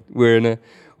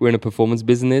 We're we're in a performance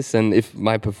business, and if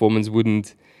my performance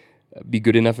wouldn't be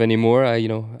good enough anymore,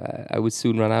 I would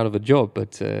soon run out of a job.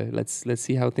 But let's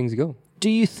see how things go. Do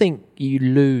you think you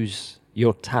lose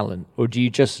your talent, or do you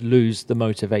just lose the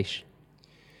motivation?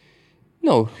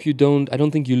 No, you don't. I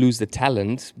don't think you lose the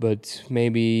talent, but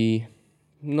maybe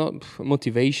not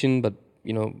motivation. But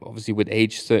obviously with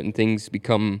age, certain things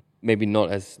become maybe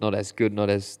not as good, not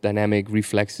as dynamic,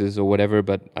 reflexes or whatever.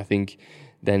 But I think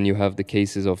then you have the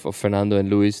cases of Fernando and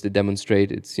Luis that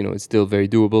demonstrate it's still very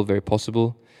doable, very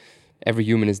possible. Every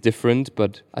human is different,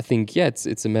 but I think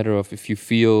it's a matter of if you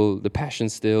feel the passion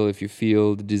still, if you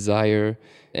feel the desire,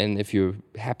 and if you're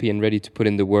happy and ready to put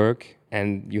in the work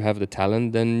and you have the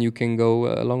talent, then you can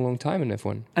go a long, long time in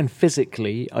F1. And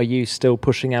physically, are you still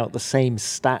pushing out the same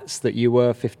stats that you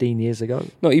were 15 years ago?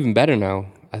 No, even better now.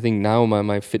 I think now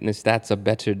my fitness stats are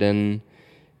better than,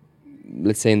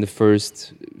 let's say, in the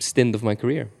first stint of my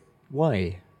career.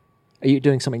 Why? Are you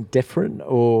doing something different,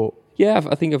 or...? Yeah,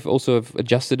 I think I've also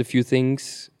adjusted a few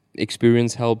things.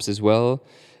 Experience helps as well,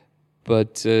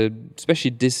 but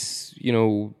especially this,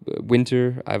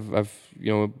 winter, I've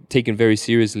taken very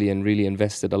seriously and really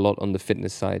invested a lot on the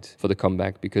fitness side for the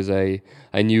comeback, because I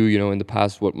knew, in the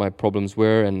past what my problems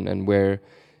were and where,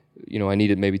 I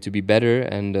needed maybe to be better.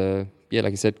 And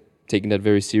like I said, taking that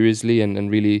very seriously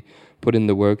and really put in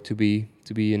the work to be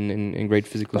in great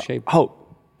physical shape. Hulk,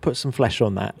 put some flesh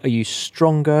on that. Are you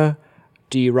stronger?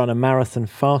 Do you run a marathon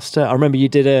faster? I remember you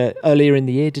did earlier in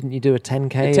the year, didn't you do a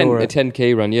 10K? A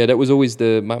 10K run, yeah. That was always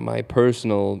my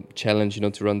personal challenge,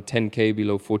 to run 10K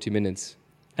below 40 minutes.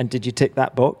 And did you tick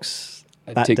that box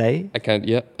day? I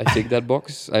tick that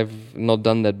box. I've not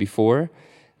done that before.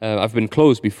 I've been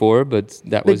close before, but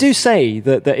They do say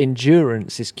that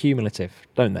endurance is cumulative,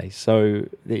 don't they? So,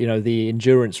 the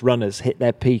endurance runners hit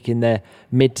their peak in their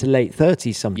mid to late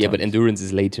 30s sometimes. Yeah, but endurance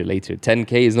is later.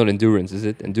 10K is not endurance, is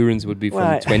it? Endurance would be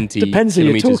from 20 depends who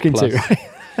you're talking plus. To,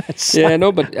 right? Yeah,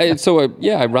 no, but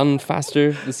I run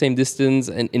faster, the same distance.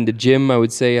 And in the gym, I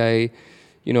would say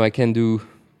I can do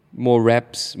more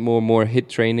reps, more HIIT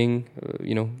training,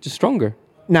 just stronger.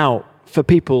 Now, for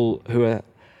people who are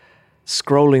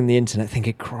scrolling the internet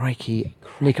thinking, crikey,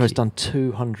 Nico's done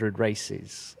 200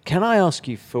 races. Can I ask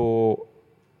you for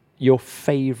your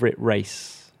favourite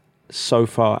race so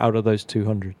far out of those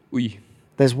 200? Oui.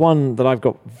 There's one that I've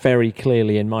got very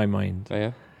clearly in my mind. Oh,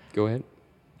 yeah? Go ahead.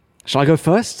 Shall I go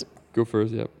first? Go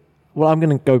first, yeah. Well, I'm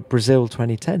going to go Brazil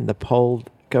 2010, the pole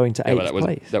going to 8th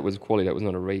place. That was quality, that was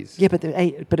not a race. Yeah, but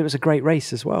it was a great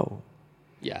race as well.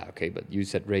 Yeah, okay, but you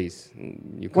said race.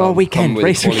 You can't weekend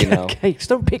race. Now. Okay, just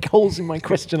don't pick holes in my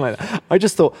question like that. I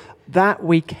just thought that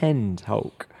weekend,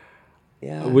 Hulk,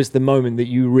 was the moment that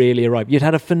you really arrived. You'd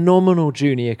had a phenomenal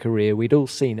junior career. We'd all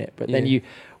seen it. But then you,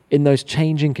 in those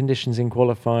changing conditions in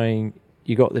qualifying,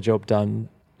 you got the job done.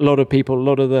 A lot of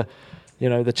the,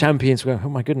 the champions were, oh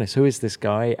my goodness, who is this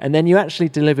guy? And then you actually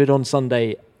delivered on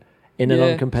Sunday in an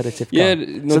uncompetitive car. Yeah,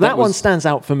 no, so that one stands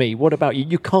out for me. What about you?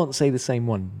 You can't say the same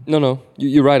one. No,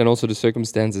 you're right, and also the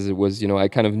circumstances. It was, I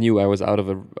kind of knew I was out of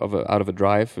a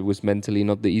drive. It was mentally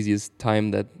not the easiest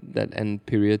time that end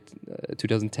period,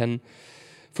 2010.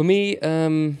 For me,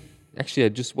 actually, I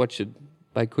just watched it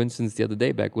by coincidence the other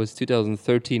day. Back was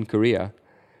 2013 Korea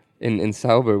in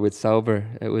Sauber with Sauber.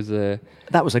 It was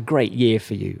that was a great year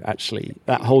for you, actually.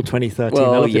 That whole 2013.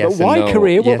 Well, yes, but why no.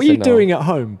 Korea? What yes were you no. doing at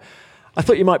home? I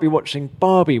thought you might be watching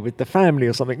Barbie with the family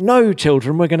or something. No,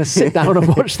 children, we're going to sit down and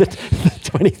watch the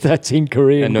 2013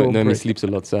 Korean Grand Prix. Noemi sleeps a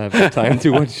lot, so I have time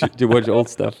to watch old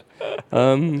stuff.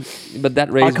 But that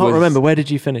race, I can't remember. Where did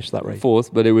you finish that race?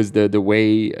 Fourth, but it was the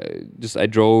way. Just I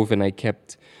drove and I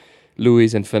kept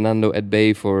Luis and Fernando at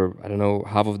bay for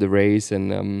half of the race,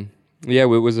 and it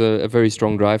was a very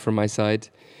strong drive from my side.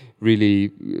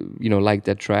 Really, liked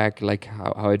that track, like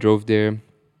how I drove there.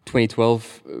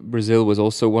 2012 Brazil was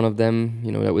also one of them.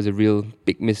 That was a real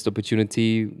big missed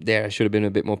opportunity. There I should have been a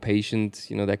bit more patient.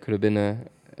 That could have been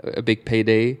a big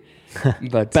payday.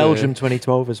 But Belgium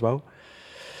 2012 as well.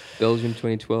 Belgium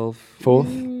 2012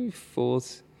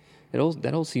 fourth.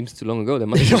 That all seems too long ago. There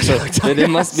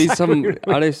must be some.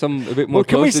 Are there some a bit more? Well,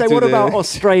 can we say what about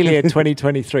Australia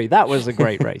 2023? That was a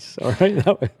great race. All right,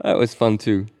 that was fun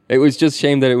too. It was just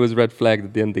shame that it was red flagged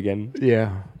at the end again.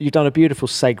 Yeah, you've done a beautiful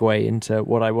segue into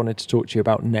what I wanted to talk to you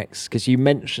about next, because you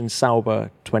mentioned Sauber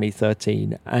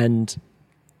 2013, and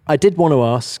I did want to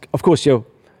ask. Of course, your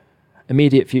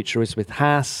immediate future is with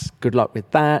Haas. Good luck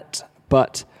with that.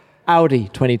 But Audi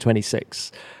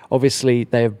 2026. Obviously,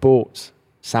 they have bought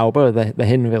Sauber, the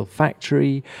Hinwil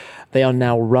factory. They are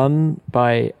now run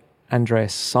by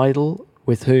Andreas Seidel,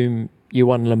 with whom you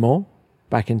won Le Mans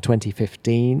back in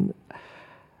 2015.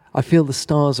 I feel the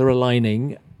stars are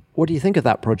aligning. What do you think of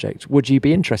that project? Would you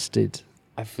be interested?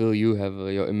 I feel you have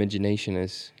your imagination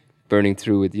is burning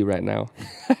through with you right now.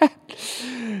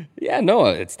 Yeah, no,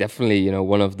 it's definitely, you know,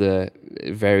 one of the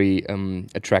very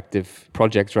attractive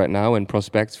projects right now and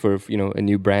prospects for, you know, a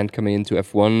new brand coming into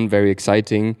F1. Very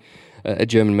exciting, a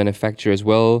German manufacturer as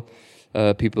well.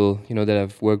 People, you know, that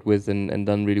I've worked with and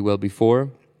done really well before.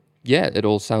 Yeah, it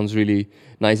all sounds really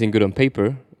nice and good on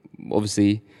paper.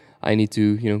 Obviously, I need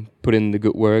to, you know, put in the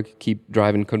good work, keep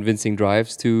driving convincing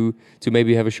drives to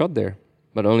maybe have a shot there.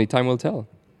 But only time will tell.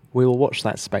 We will watch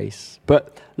that space.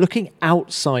 But looking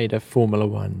outside of Formula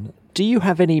One, do you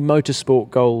have any motorsport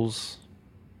goals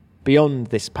beyond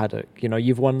this paddock? You know,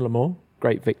 you've won Le Mans,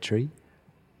 great victory.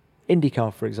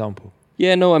 IndyCar, for example.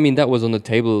 Yeah, no, I mean, that was on the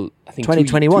table. I think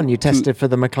 2021, you tested for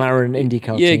the McLaren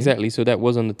IndyCar team. Yeah, exactly. So that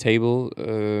was on the table.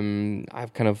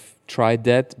 I've kind of tried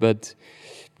that, but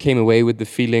came away with the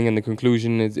feeling and the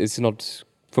conclusion it's not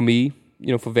for me,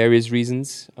 you know, for various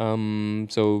reasons.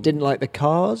 So didn't like the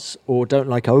cars or don't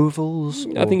like ovals?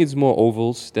 I think it's more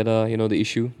ovals that are, you know, the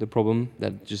issue, the problem.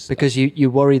 That just because you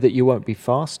worry that you won't be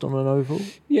fast on an oval?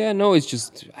 Yeah, no, it's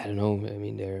just, I don't know. I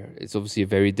mean, it's obviously a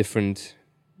very different,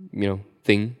 you know,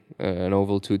 thing, an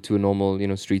oval to a normal, you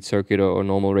know, street circuit or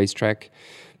normal racetrack.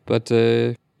 But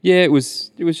yeah, it was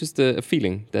just a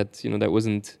feeling that, you know, that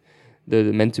wasn't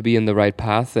meant to be in the right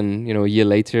path, and you know, a year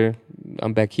later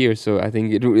I'm back here, so I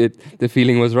think the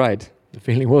feeling was right. The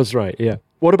feeling was right, yeah.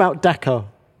 What about Dakar?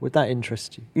 Would that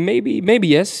interest you? Maybe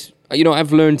yes. You know,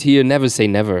 I've learned here, never say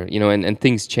never, you know, and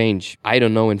things change. I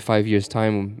don't know, in 5 years'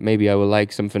 time, maybe I will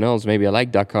like something else. Maybe I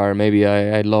like Dakar. Maybe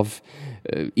I love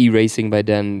e-racing by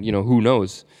then. You know, who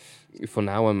knows? For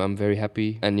now, I'm very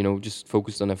happy and, you know, just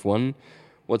focused on F1.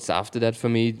 What's after that for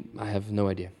me, I have no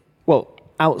idea. Well,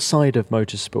 outside of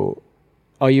motorsport,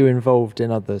 are you involved in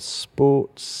other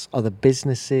sports, other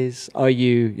businesses? Are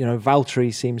you know,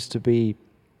 Valtteri seems to be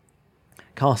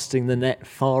casting the net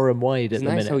far and wide at the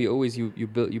minute. It's nice how you always you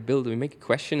make a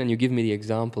question and you give me the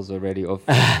examples already of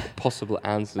possible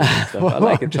answers and stuff. I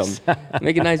like it, Tom.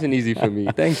 Make it nice and easy for me.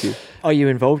 Thank you. Are you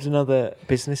involved in other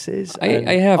businesses?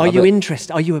 I have. Are you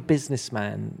interested? Are you a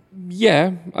businessman?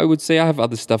 Yeah, I would say I have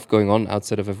other stuff going on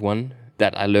outside of F1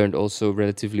 that I learned also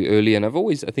relatively early, and I've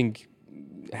always, I think,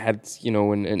 had, you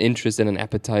know, an interest and an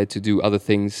appetite to do other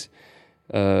things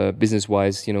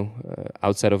business-wise, you know,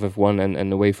 outside of F1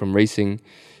 and away from racing,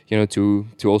 you know, to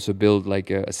also build like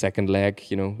a second leg.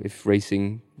 You know, if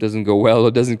racing doesn't go well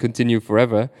or doesn't continue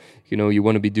forever, you know, you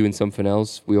want to be doing something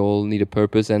else. We all need a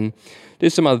purpose, and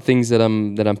there's some other things that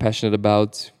I'm passionate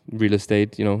about. Real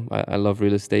estate, you know, I love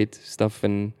real estate stuff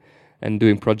and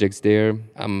doing projects there.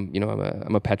 I'm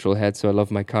a petrol head, so I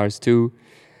love my cars too.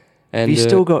 And have you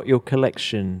still got your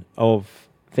collection of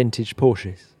vintage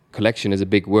Porsches? Collection is a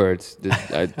big word.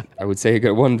 I would say I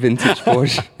got one vintage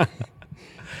Porsche.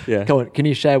 Yeah. Come on, can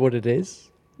you share what it is?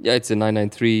 Yeah, it's a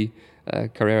 993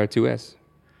 Carrera 2S.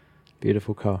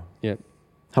 Beautiful car. Yeah.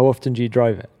 How often do you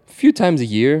drive it? A few times a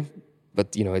year,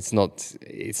 but you know, it's not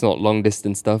long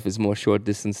distance stuff. It's more short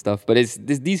distance stuff. But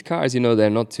these cars, you know, they're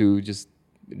not to just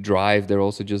drive. They're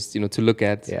also just, you know, to look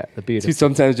at. Yeah, they're beautiful. To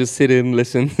sometimes just sit in,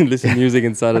 listen music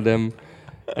inside of them,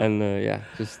 and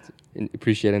just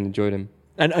appreciate and enjoy them.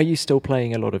 And are you still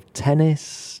playing a lot of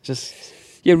tennis?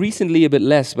 Yeah, recently a bit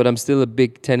less, but I'm still a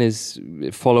big tennis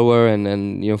follower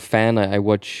and you know, fan. I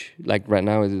watch, like right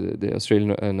now the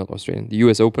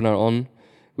US Open are on,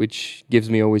 which gives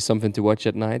me always something to watch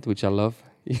at night, which I love.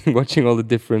 Watching all the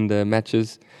different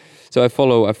matches. So I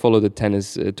follow the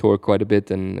tennis tour quite a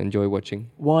bit and enjoy watching.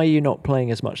 Why are you not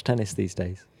playing as much tennis these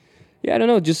days? Yeah, I don't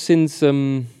know. Just since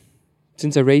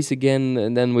I race again,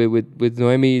 and then with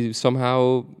Noemi,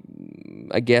 somehow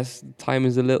I guess time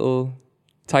is a little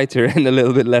tighter and a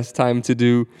little bit less time to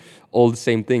do all the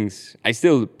same things. I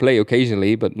still play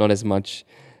occasionally, but not as much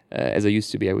as I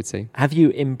used to be, I would say. Have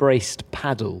you embraced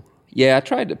paddle? Yeah, I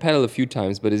tried to paddle a few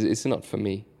times, but it's not for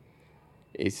me.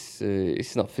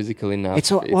 It's not physical enough.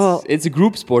 It's a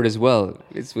group sport as well.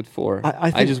 It's with four.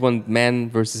 I just want man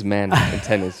versus man in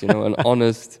tennis, you know, an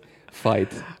honest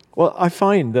fight. Well, I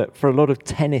find that for a lot of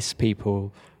tennis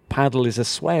people, paddle is a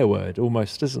swear word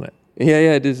almost, isn't it?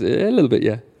 Yeah, it is a little bit,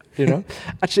 yeah. You know,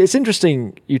 actually, it's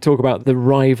interesting you talk about the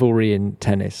rivalry in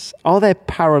tennis. Are there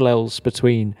parallels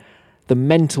between the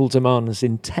mental demands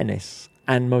in tennis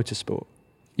and motorsport?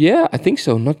 Yeah, I think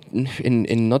so. Not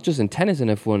just in tennis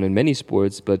and F1, in many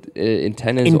sports, but in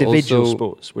tennis individual also,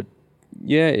 sports would.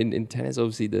 Yeah, in tennis,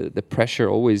 obviously the pressure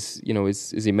always, you know,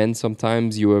 is immense.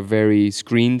 Sometimes you are very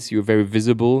screened, you're very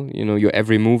visible. You know, your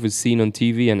every move is seen on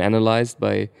TV and analyzed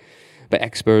by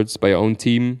experts, by your own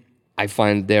team. I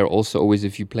find there also always,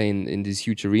 if you play in these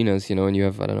huge arenas, you know, and you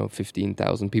have, I don't know,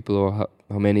 15,000 people or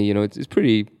how many, you know, it's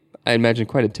pretty, I imagine,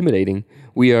 quite intimidating.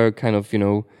 We are kind of, you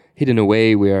know, hidden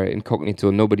away. We are incognito.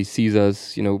 Nobody sees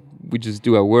us. You know, we just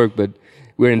do our work, but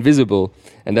we're invisible.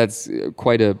 And that's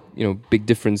quite a, you know, big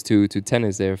difference to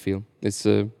tennis there, I feel. It's,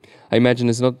 I imagine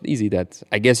it's not easy that.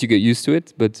 I guess you get used to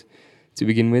it, but to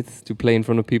begin with, to play in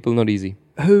front of people, not easy.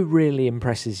 Who really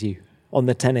impresses you on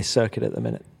the tennis circuit at the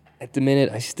minute? At the minute,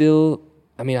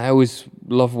 I always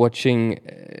love watching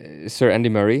Sir Andy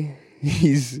Murray.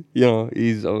 He's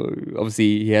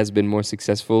obviously, he has been more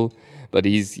successful, but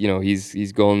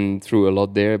he's gone through a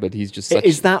lot there, but he's just such...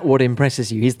 Is that what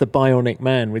impresses you? He's the bionic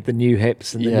man with the new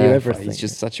hips and the new everything. He's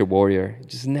just such a warrior. He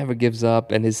just never gives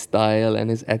up, and his style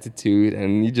and his attitude,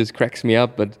 and he just cracks me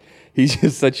up, but he's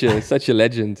just such a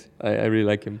legend. I really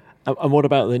like him. And what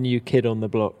about the new kid on the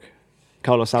block?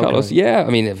 Carlos Alcaraz. Carlos, yeah,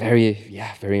 I mean,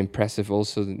 very impressive.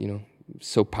 Also, you know,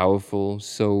 so powerful,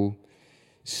 so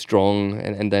strong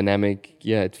and dynamic.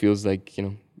 Yeah, it feels like, you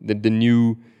know, the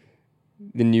new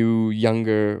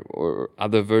younger or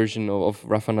other version of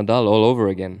Rafa Nadal all over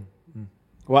again.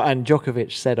 Well, and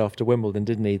Djokovic said after Wimbledon,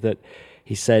 didn't he, that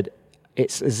he said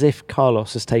it's as if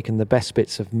Carlos has taken the best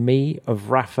bits of me,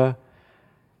 of Rafa,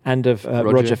 and of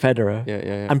Roger Federer,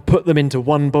 and put them into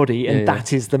one body, and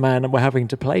that is the man we're having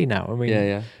to play now. I mean,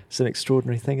 it's an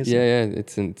extraordinary thing, isn't it? Yeah,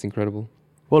 it's incredible.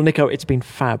 Well, Nico, it's been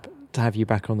fab to have you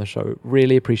back on the show.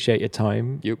 Really appreciate your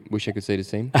time. Yep, wish I could say the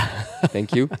same.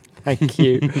 Thank you. Thank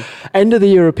you. End of the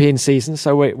European season,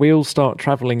 so we all start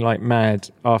travelling like mad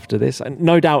after this. And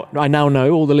no doubt, I now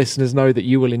know, all the listeners know that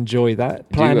you will enjoy that.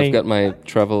 I've got my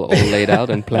travel all laid out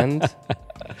and planned.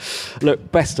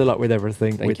 Look, best of luck with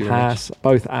everything. Thank you with Haas,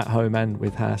 both at home and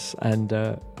with Haas. And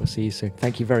we'll see you soon.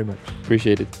 Thank you very much.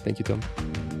 Appreciate it. Thank you, Tom.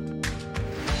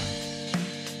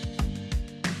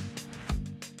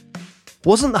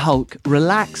 Wasn't the Hulk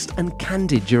relaxed and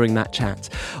candid during that chat?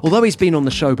 Although he's been on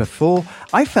the show before,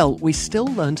 I felt we still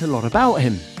learnt a lot about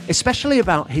him, especially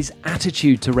about his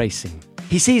attitude to racing.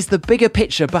 He sees the bigger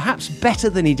picture perhaps better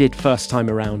than he did first time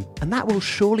around, and that will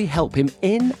surely help him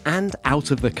in and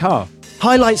out of the car.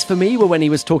 Highlights for me were when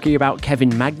he was talking about Kevin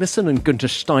Magnussen and Günther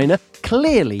Steiner.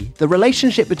 Clearly, the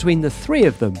relationship between the three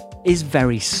of them is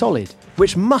very solid,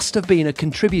 which must have been a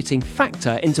contributing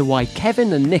factor into why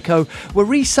Kevin and Nico were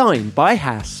re-signed by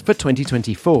Haas for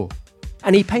 2024.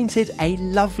 And he painted a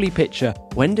lovely picture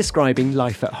when describing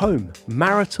life at home,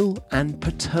 marital and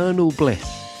paternal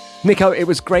bliss. Nico, it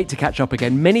was great to catch up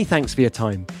again. Many thanks for your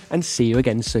time, and see you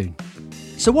again soon.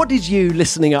 So what did you,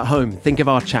 listening at home, think of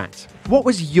our chat? What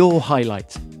was your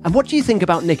highlight? And what do you think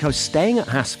about Nico staying at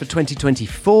Haas for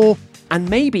 2024 and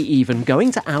maybe even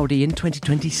going to Audi in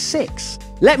 2026?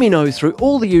 Let me know through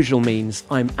all the usual means.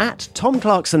 I'm at Tom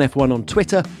Clarkson F1 on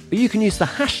Twitter, or you can use the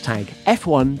hashtag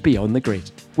F1 Beyond the Grid.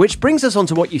 Which brings us on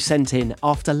to what you sent in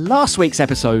after last week's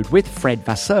episode with Fred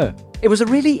Vasseur. It was a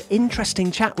really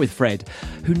interesting chat with Fred,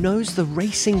 who knows the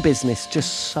racing business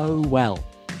just so well.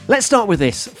 Let's start with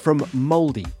this from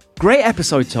Mouldy. Great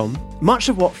episode, Tom. Much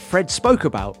of what Fred spoke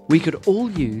about we could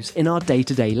all use in our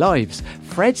day-to-day lives.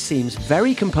 Fred seems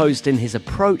very composed in his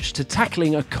approach to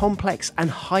tackling a complex and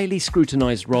highly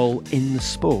scrutinised role in the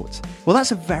sport. Well,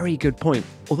 that's a very good point,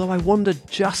 although I wondered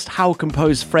just how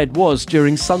composed Fred was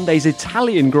during Sunday's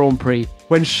Italian Grand Prix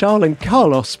when Charles and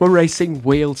Carlos were racing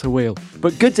wheel to wheel.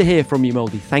 But good to hear from you,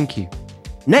 Mouldy. Thank you.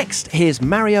 Next, here's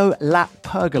Mario La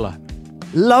Pergola.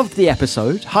 Loved the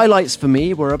episode. Highlights for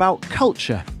me were about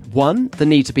culture. 1, the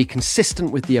need to be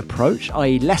consistent with the approach,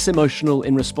 i.e. less emotional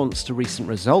in response to recent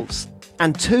results.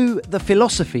 And 2, the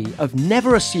philosophy of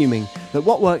never assuming that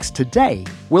what works today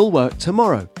will work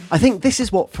tomorrow. I think this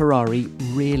is what Ferrari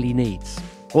really needs.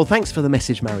 Well, thanks for the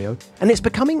message, Mario. And it's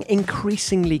becoming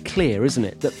increasingly clear, isn't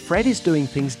it, that Fred is doing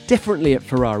things differently at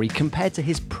Ferrari compared to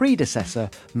his predecessor,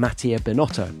 Mattia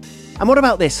Binotto. And what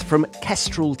about this from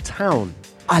Kestrel Town?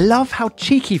 I love how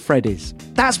cheeky Fred is.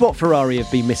 That's what Ferrari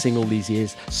have been missing all these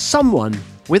years. Someone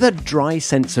with a dry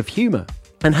sense of humour.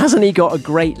 And hasn't he got a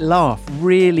great laugh?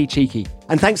 Really cheeky.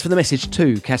 And thanks for the message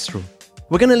too, Kestrel.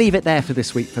 We're going to leave it there for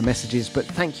this week for messages, but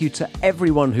thank you to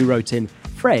everyone who wrote in.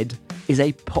 Fred is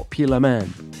a popular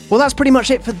man. Well, that's pretty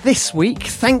much it for this week.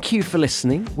 Thank you for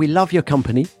listening. We love your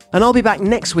company. And I'll be back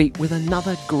next week with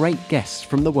another great guest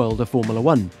from the world of Formula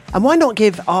One. And why not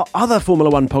give our other Formula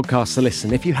One podcasts a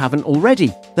listen if you haven't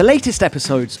already? The latest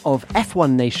episodes of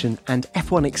F1 Nation and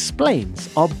F1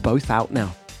 Explains are both out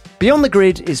now. Beyond the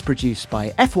Grid is produced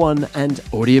by F1 and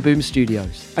Audioboom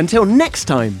Studios. Until next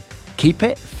time, keep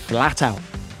it flat out.